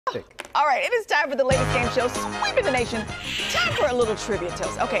All right, it is time for the latest game show, Sweeping the Nation. Time for a little trivia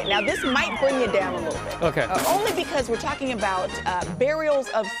toast. Okay, now this might bring you down a little bit. Okay. Only because we're talking about burials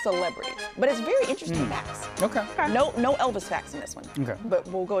of celebrities, but it's very interesting facts. Okay. No Elvis facts in this one. Okay. But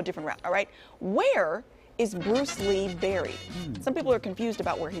we'll go a different route. All right. Where is Bruce Lee buried? Some people are confused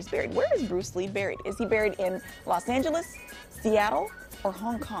about where he's buried. Where is Bruce Lee buried? Is he buried in Los Angeles, Seattle, or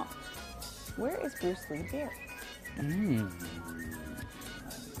Hong Kong? Where is Bruce Lee buried?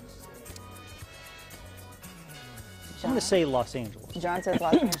 I'm going to say Los Angeles. John says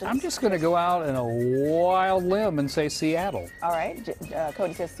Los Angeles. I'm just going to go out in a wild limb and say Seattle. All right.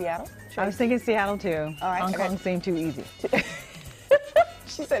 Cody says Seattle. I was thinking Seattle too. All right, Hong okay. Kong seemed too easy.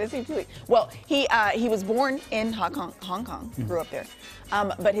 She said it seemed too easy. Well, he was born in Hong Kong, grew up there.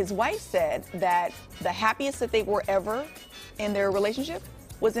 But his wife said that the happiest that they were ever in their relationship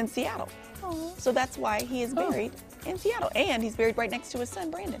was in Seattle. So that's why he is buried in Seattle. And he's buried right next to his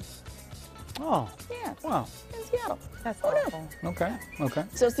son, Brandon. Oh, Yeah. Wow. In Seattle. That's Who knew? awful. Okay. Okay.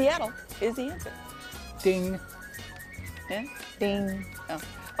 So Seattle is the answer. Ding. Yeah? Ding.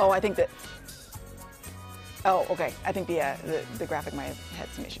 Oh, I think that. Oh, okay. I think the graphic might have had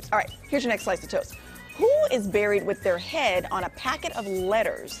some issues. All right, here's your next slice of toast. Who is buried with their head on a packet of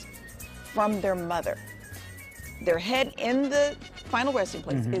letters from their mother? Their head in the final resting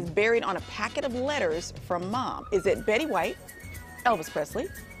place is buried on a packet of letters from mom. Is it Betty White, Elvis Presley,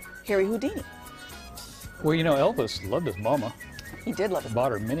 Harry Houdini? Well, you know, Elvis loved his mama. He did love his.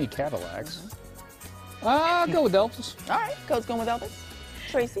 Bought her many Cadillacs. I'll go with Elvis. All right, Code's going with Elvis.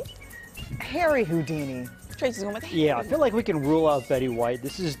 Tracy? Harry Houdini. Tracy's going with Harry. yeah, I feel like we can rule out Betty White.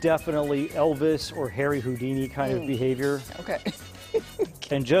 This is definitely Elvis or Harry Houdini kind of behavior. Okay.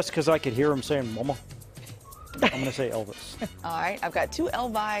 And just because I could hear him saying, Mama, I'm going to say Elvis. All right, I've got two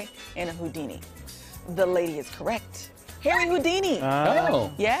Elvi and a Houdini. The lady is correct. Harry Houdini.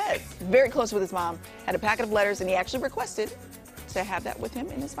 Oh. Yes, very close with his mom. Had a packet of letters, and he actually requested to have that with him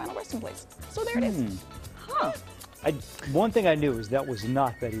in his final resting place. So there it is. Huh. One thing I knew is that was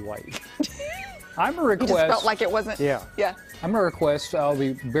not Betty White. I'm a You request. just felt like it wasn't. Yeah. Yeah. I'm a request. I'll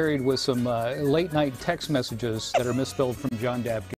be buried with some late night text messages that are misspelled from John Dabke.